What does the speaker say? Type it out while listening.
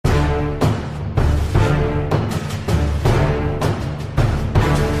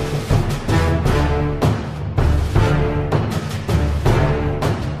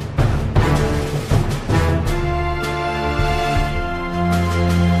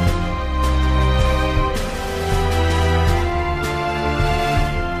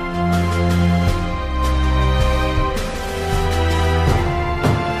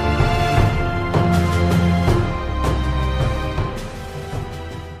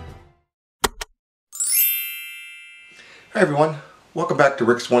Hi everyone, welcome back to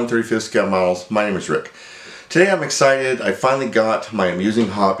Rick's 135th Scale Models. My name is Rick. Today I'm excited. I finally got my amusing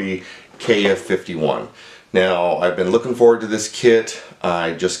hobby KF51. Now I've been looking forward to this kit.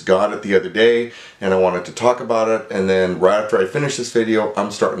 I just got it the other day and I wanted to talk about it, and then right after I finish this video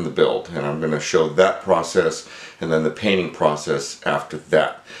I'm starting the build and I'm going to show that process and then the painting process after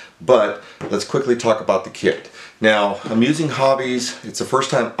that. But let's quickly talk about the kit. Now, Amusing Hobbies, it's the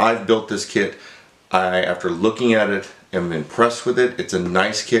first time I've built this kit. After looking at it, am impressed with it. It's a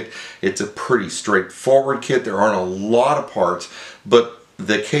nice kit. It's a pretty straightforward kit. There aren't a lot of parts, but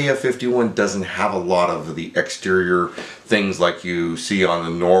the KF51 doesn't have a lot of the exterior things like you see on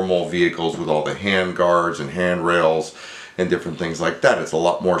the normal vehicles with all the hand guards and handrails and different things like that. It's a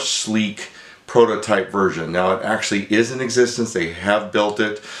lot more sleek prototype version. Now it actually is in existence. They have built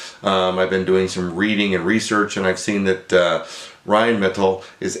it. I've been doing some reading and research, and I've seen that Rheinmetall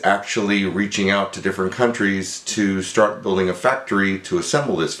is actually reaching out to different countries to start building a factory to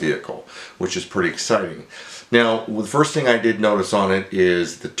assemble this vehicle, which is pretty exciting. Now, the first thing I did notice on it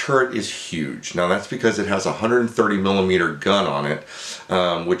is the turret is huge. Now that's because it has a 130 millimeter gun on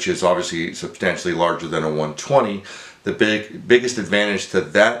it, which is obviously substantially larger than a 120. The biggest advantage to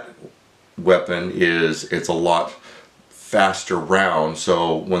that weapon is it's a lot faster round,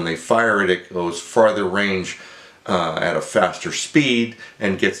 so when they fire it, it goes farther range at a faster speed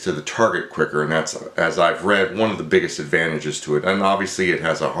and gets to the target quicker, and that's, as I've read, one of the biggest advantages to it. And obviously it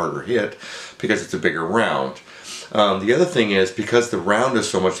has a harder hit because it's a bigger round. The other thing is, because the round is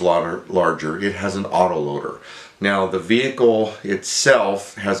so much larger, it has an autoloader. Now the vehicle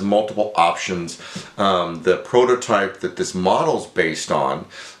itself has multiple options. The prototype that this model's based on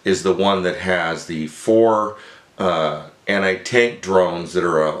is the one that has the 4 anti-tank drones that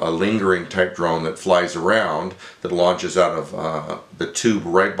are a lingering type drone that flies around, that launches out of the tube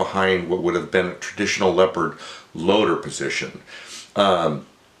right behind what would have been a traditional Leopard loader position. And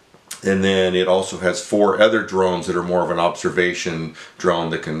then it also has 4 other drones that are more of an observation drone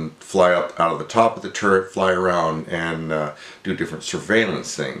that can fly up out of the top of the turret, fly around, and do different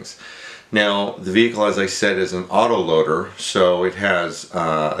surveillance things. Now, the vehicle, as I said, is an autoloader, so it has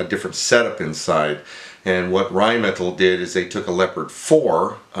a different setup inside. And what Rheinmetall did is they took a Leopard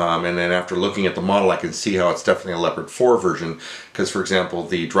 4, and then after looking at the model I can see how it's definitely a Leopard 4 version, because for example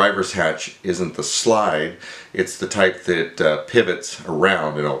the driver's hatch isn't the slide, it's the type that pivots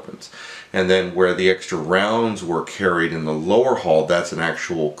around and opens. And then where the extra rounds were carried in the lower hull, that's an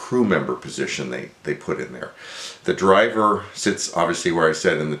actual crew member position they put in there. The driver sits obviously where I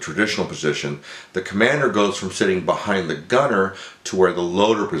said in the traditional position. The commander goes from sitting behind the gunner to where the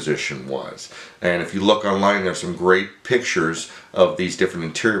loader position was. And if you look online, there's some great pictures of these different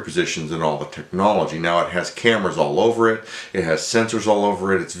interior positions and all the technology. Now it has cameras all over it, it has sensors all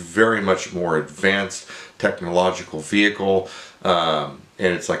over it, it's very much more advanced technological vehicle.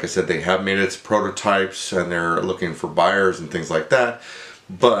 And it's like I said, they have made its prototypes and they're looking for buyers and things like that.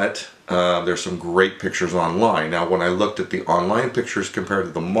 But there's some great pictures online. Now when I looked at the online pictures compared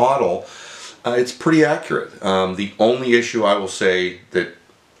to the model, it's pretty accurate. The only issue I will say that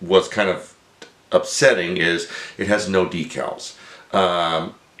was kind of upsetting is it has no decals.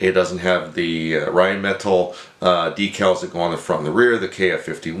 It doesn't have the Rheinmetall decals that go on the front and the rear, the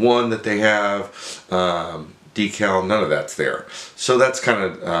KF51 that they have. Decal, none of that's there. So that's kind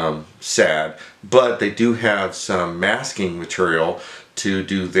of sad, but they do have some masking material to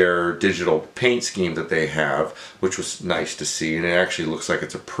do their digital paint scheme that they have, which was nice to see. And it actually looks like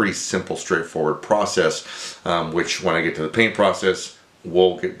it's a pretty simple, straightforward process, which when I get to the paint process,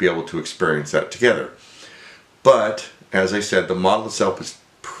 we'll be able to experience that together. But as I said, the model itself is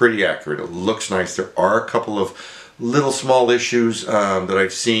pretty accurate. It looks nice. There are a couple of little small issues that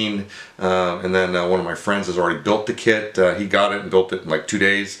I've seen, and then one of my friends has already built the kit. He got it and built it in like 2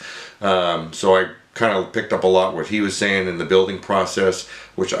 days, so I kind of picked up a lot what he was saying in the building process,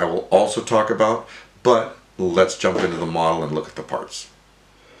 which I will also talk about. But let's jump into the model and look at the parts.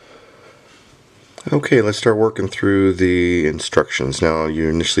 Okay, let's start working through the instructions. Now you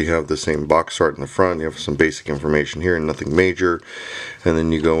initially have the same box art in the front, you have some basic information here, nothing major, and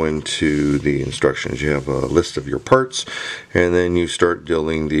then you go into the instructions. You have a list of your parts, and then you start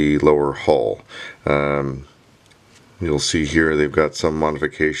building the lower hull. You'll see here they've got some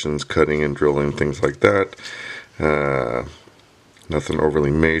modifications, cutting and drilling, things like that. Nothing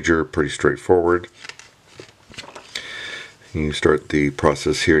overly major, pretty straightforward. You start the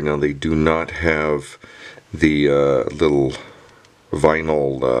process here. Now they do not have the little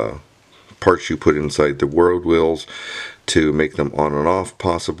vinyl parts you put inside the world wheels to make them on and off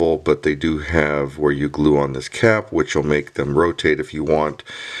possible, but they do have where you glue on this cap, which will make them rotate if you want.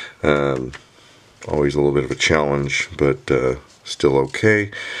 Always a little bit of a challenge, but still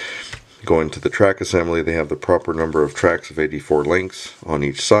okay. Going to the track assembly, they have the proper number of tracks of 84 links on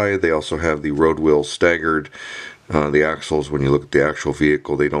each side. They also have the road wheels staggered. The axles, when you look at the actual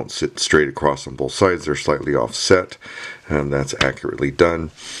vehicle, they don't sit straight across on both sides. They're slightly offset, and that's accurately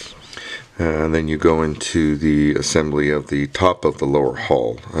done. And then you go into the assembly of the top of the lower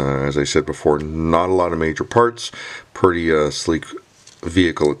hull. As I said before, not a lot of major parts. Pretty sleek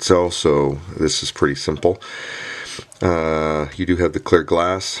vehicle itself, so this is pretty simple. You do have the clear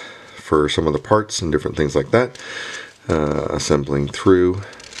glass for some of the parts and different things like that. Assembling through.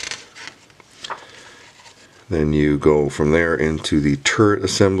 Then you go from there into the turret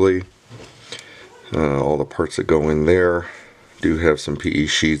assembly. All the parts that go in there. Do have some PE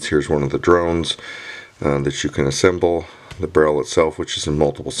sheets. Here's one of the drones that you can assemble. The barrel itself, which is in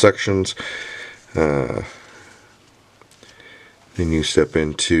multiple sections. Then you step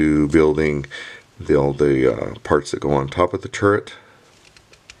into building all the parts that go on top of the turret.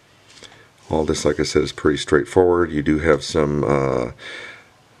 All this, like I said, is pretty straightforward. You do have some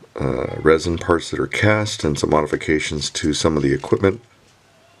resin parts that are cast and some modifications to some of the equipment.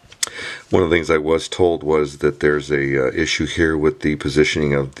 One of the things I was told was that there's a issue here with the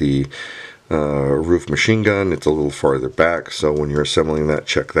positioning of the roof machine gun. It's a little farther back, so when you're assembling that,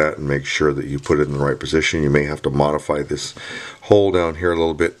 check that and make sure that you put it in the right position. You may have to modify this hole down here a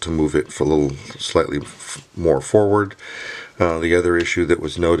little bit to move it for a little slightly more forward. The other issue that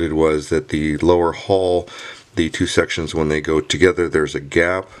was noted was that the lower hull, the two sections, when they go together, there's a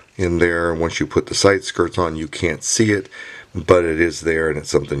gap in there. Once you put the side skirts on, you can't see it, but it is there, and it's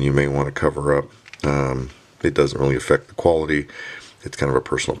something you may want to cover up. It doesn't really affect the quality. It's kind of a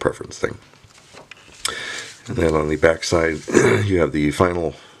personal preference thing. And then on the back side, you have the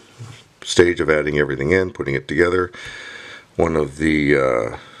final stage of adding everything in, putting it together. One of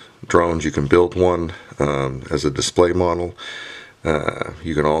the drones, you can build one as a display model.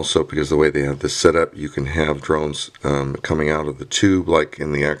 You can also, because the way they have this set up, you can have drones coming out of the tube like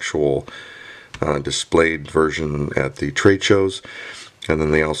in the actual displayed version at the trade shows. And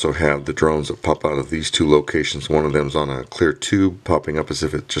then they also have the drones that pop out of these two locations. One of them is on a clear tube popping up as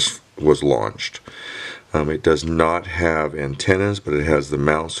if it just was launched. It does not have antennas, but it has the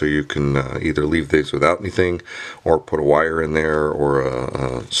mount, so you can either leave these without anything or put a wire in there or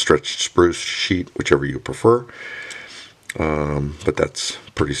a stretched spruce sheet, whichever you prefer. But that's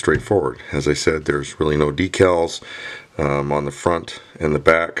pretty straightforward. As I said, there's really no decals on the front and the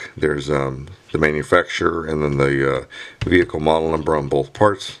back. There's the manufacturer and then the vehicle model number on both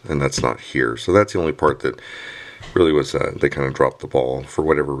parts, and that's not here. So that's the only part that really was they kind of dropped the ball for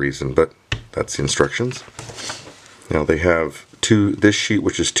whatever reason, but that's the instructions. Now they have this sheet,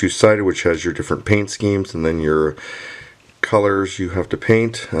 which is two-sided, which has your different paint schemes and then your colors you have to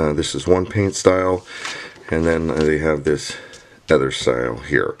paint. This is one paint style. And then they have this other style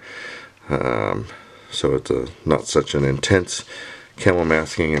here. So it's not such an intense camo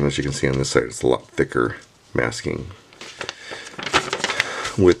masking, and as you can see on this side, it's a lot thicker masking.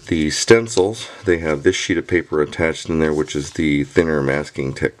 With the stencils, they have this sheet of paper attached in there, which is the thinner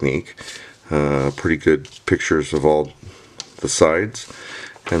masking technique. Pretty good pictures of all the sides.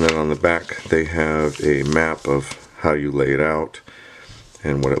 And then on the back, they have a map of how you lay it out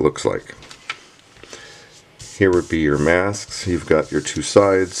and what it looks like. Here would be your masks. You've got your two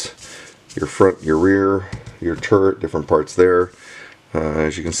sides, your front, your rear, your turret, different parts there.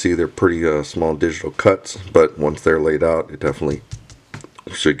 As you can see, they're pretty small digital cuts, but once they're laid out, it definitely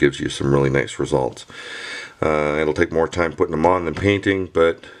should gives you some really nice results. It'll take more time putting them on than painting,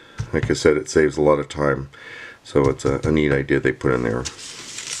 but like I said, it saves a lot of time. So it's a neat idea they put in there.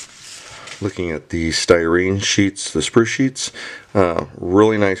 Looking at the styrene sheets, the spruce sheets,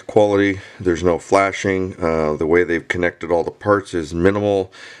 really nice quality. There's no flashing. The way they've connected all the parts is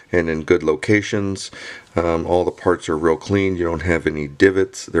minimal and in good locations. All the parts are real clean. You don't have any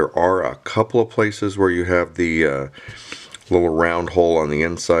divots. There are a couple of places where you have the little round hole on the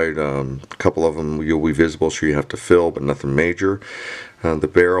inside. A couple of them you'll be visible, so you have to fill, but nothing major. The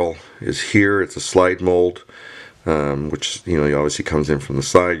barrel is here. It's a slide mold. Which obviously comes in from the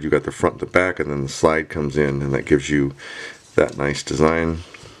side. You got the front, the back, and then the slide comes in, and that gives you that nice design.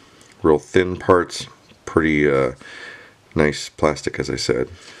 Real thin parts, pretty nice plastic, as I said.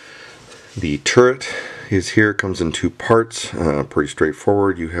 The turret is here, comes in two parts, pretty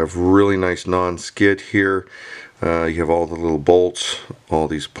straightforward. You have really nice non-skid here. You have all the little bolts, all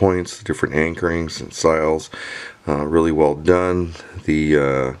these points, the different anchorings and styles, really well done.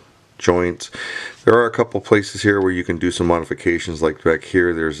 The joints. There are a couple places here where you can do some modifications, like back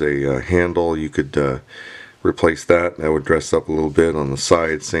here there's a handle. You could replace that. That would dress up a little bit. On the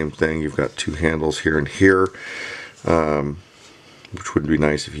side, same thing. You've got two handles here and here, which would be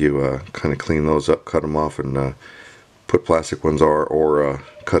nice if you kind of clean those up, cut them off, and put plastic ones or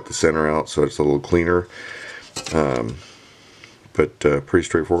cut the center out so it's a little cleaner. But pretty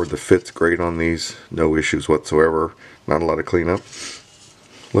straightforward. The fit's great on these, no issues whatsoever, not a lot of cleanup.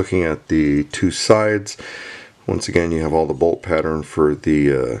 Looking at the two sides, once again you have all the bolt pattern for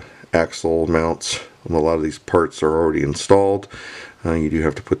the axle mounts. A lot of these parts are already installed. You do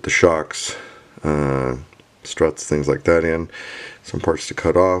have to put the shocks, struts, things like that in. Some parts to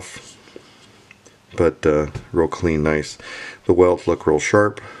cut off, but real clean, nice. The welds look real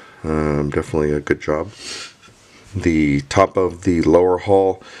sharp. Definitely a good job. The top of the lower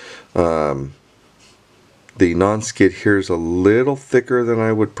hull, the non-skid here is a little thicker than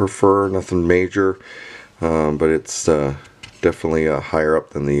I would prefer, nothing major, but it's definitely higher up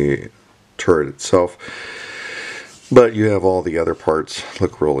than the turret itself. But you have all the other parts,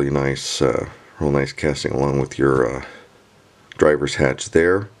 look really nice, real nice casting along with your driver's hatch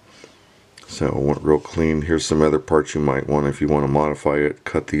there. So real clean. Here's some other parts you might want if you want to modify it.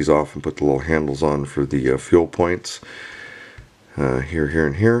 Cut these off and put the little handles on for the fuel points. Here,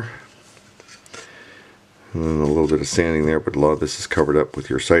 and here. And then a little bit of sanding there, but a lot of this is covered up with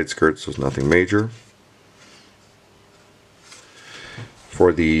your side skirts, so it's nothing major.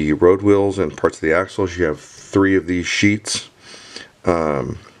 For the road wheels and parts of the axles, you have 3 of these sheets.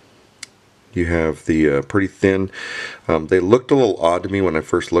 You have the pretty thin. They looked a little odd to me when I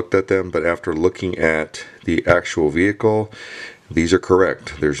first looked at them, but after looking at the actual vehicle, these are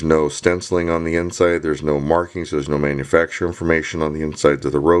correct. There's no stenciling on the inside, there's no markings, there's no manufacturer information on the insides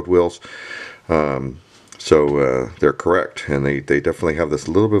of the road wheels. So they're correct, and they definitely have this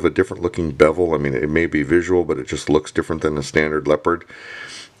little bit of a different looking bevel. I mean, it may be visual, but it just looks different than a standard Leopard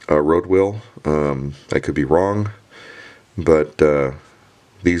road wheel. I could be wrong, but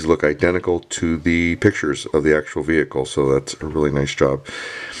these look identical to the pictures of the actual vehicle, so that's a really nice job.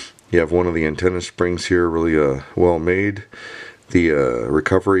 You have one of the antenna springs here, really well made. The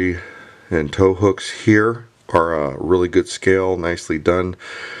recovery and tow hooks here are really good scale, nicely done,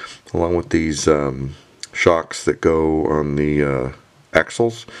 along with these shocks that go on the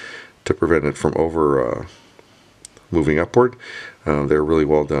axles to prevent it from moving upward. They're really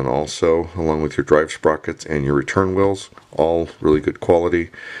well done also, along with your drive sprockets and your return wheels, all really good quality.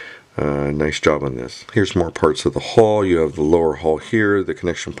 Nice job on this. Here's more parts of the hull. You have the lower hull here, the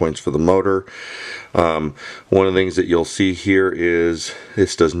connection points for the motor. One of the things that you'll see here is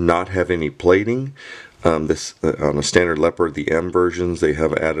this does not have any plating. This on a standard Leopard, the M versions, they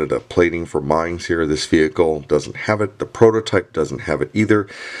have added a plating for mines here. This vehicle doesn't have it. The prototype doesn't have it either,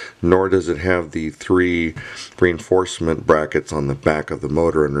 nor does it have the 3 reinforcement brackets on the back of the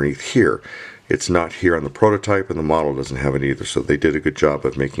motor underneath here. It's not here on the prototype, and the model doesn't have it either, so they did a good job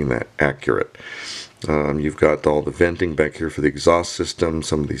of making that accurate. You've got all the venting back here for the exhaust system.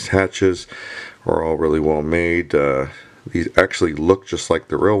 Some of these hatches are all really well made. These actually look just like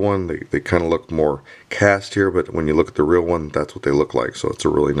the real one. They kind of look more cast here, but when you look at the real one, that's what they look like, so it's a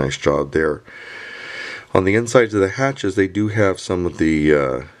really nice job there. On the insides of the hatches, they do have some of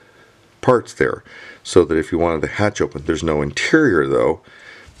the parts there, so that if you wanted the hatch open, there's no interior though,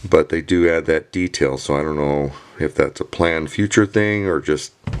 but they do add that detail, so I don't know if that's a planned future thing or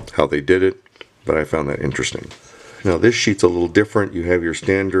just how they did it, but I found that interesting. Now this sheet's a little different. You have your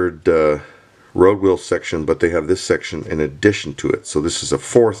standard road wheel section, but they have this section in addition to it. So this is a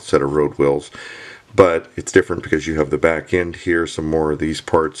 4th set of road wheels, but it's different because you have the back end here, some more of these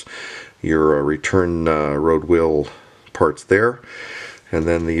parts, your return road wheel parts there, and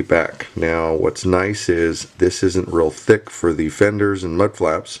then the back. Now what's nice is this isn't real thick for the fenders and mud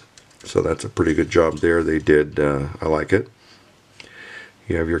flaps, so that's a pretty good job there. They did, I like it.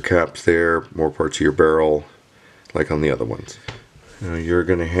 You have your caps there, more parts of your barrel like on the other ones. Now you're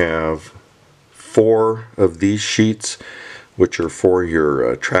going to have 4 of these sheets, which are for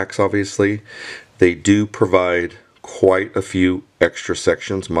your tracks. Obviously they do provide quite a few extra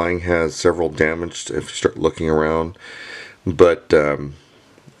sections. Mine has several damaged if you start looking around, but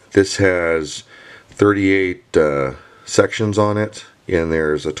this has 38 sections on it, and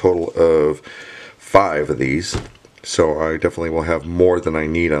there's a total of 5 of these, so I definitely will have more than I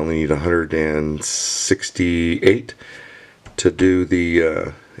need. I only need 168 to do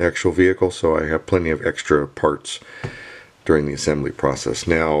the actual vehicle, so I have plenty of extra parts during the assembly process.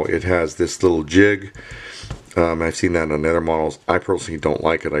 Now it has this little jig. I've seen that on other models. I personally don't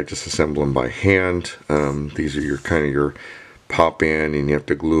like it. I just assemble them by hand. These are your kind of your pop in, and you have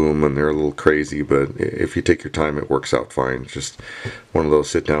to glue them, and they're a little crazy, but if you take your time, it works out fine. It's just one of those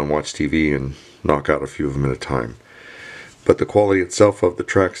sit down, watch TV, and knock out a few of them at a time. But the quality itself of the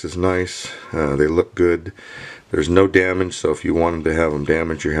tracks is nice. They look good. There's no damage, so if you wanted to have them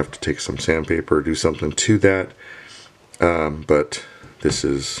damaged, you have to take some sandpaper or do something to that. But this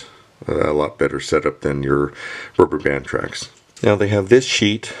is a lot better setup than your rubber band tracks. Now they have this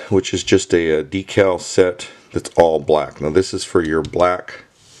sheet, which is just a decal set that's all black. Now this is for your black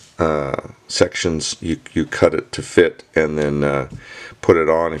sections. You cut it to fit and then put it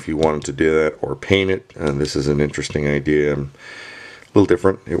on if you wanted to do that, or paint it. And this is an interesting idea, a little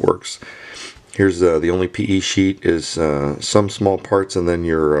different. It works. Here's the only PE sheet is some small parts, and then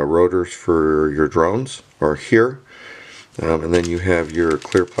your rotors for your drones are here. And then you have your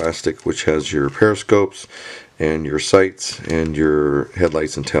clear plastic, which has your periscopes and your sights and your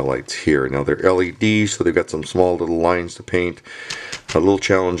headlights and taillights here. Now they're LEDs, so they've got some small little lines to paint. A little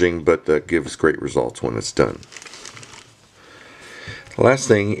challenging, but that gives great results when it's done. The last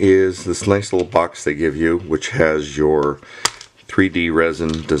thing is this nice little box they give you, which has your 3D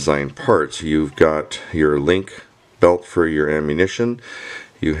resin design parts. You've got your link belt for your ammunition.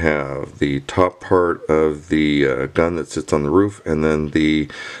 You have the top part of the gun that sits on the roof, and then the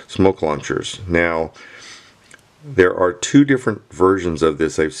smoke launchers. Now, there are two different versions of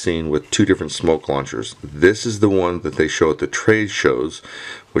this I've seen with two different smoke launchers. This is the one that they show at the trade shows,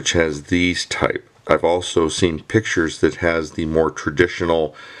 which has these type. I've also seen pictures that has the more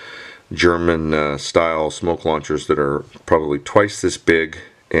traditional German style smoke launchers that are probably twice this big,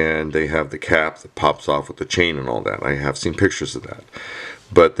 and they have the cap that pops off with the chain and all that. I have seen pictures of that.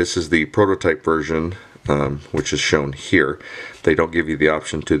 But this is the prototype version, which is shown here. They don't give you the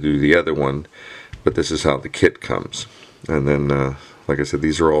option to do the other one, but this is how the kit comes. And then, like I said,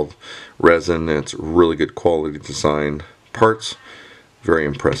 these are all resin, and it's really good quality design parts. Very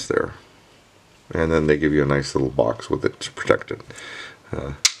impressed there. And then they give you a nice little box with it to protect it.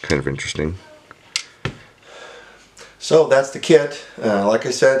 Kind of interesting. So that's the kit. Like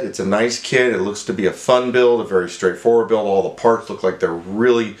I said, it's a nice kit. It looks to be a fun build, a very straightforward build. All the parts look like they're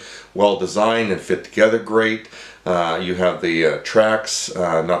really well designed and fit together great. You have the tracks,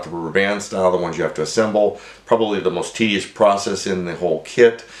 not the rubber band style, the ones you have to assemble. Probably the most tedious process in the whole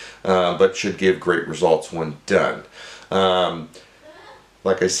kit, but should give great results when done.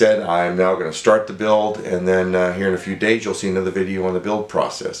 Like I said, I'm now going to start the build, and then here in a few days you'll see another video on the build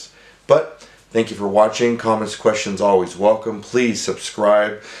process. But thank you for watching. Comments, questions, always welcome. Please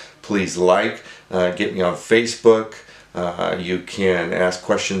subscribe. Please like. Get me on Facebook. You can ask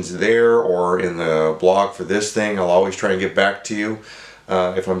questions there or in the blog for this thing. I'll always try and get back to you.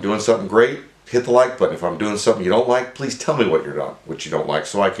 If I'm doing something great, hit the like button. If I'm doing something you don't like, please tell me what you don't like,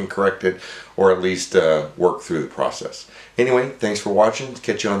 so I can correct it or at least work through the process. Anyway, thanks for watching.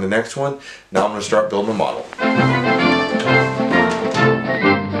 Catch you on the next one. Now I'm going to start building a model.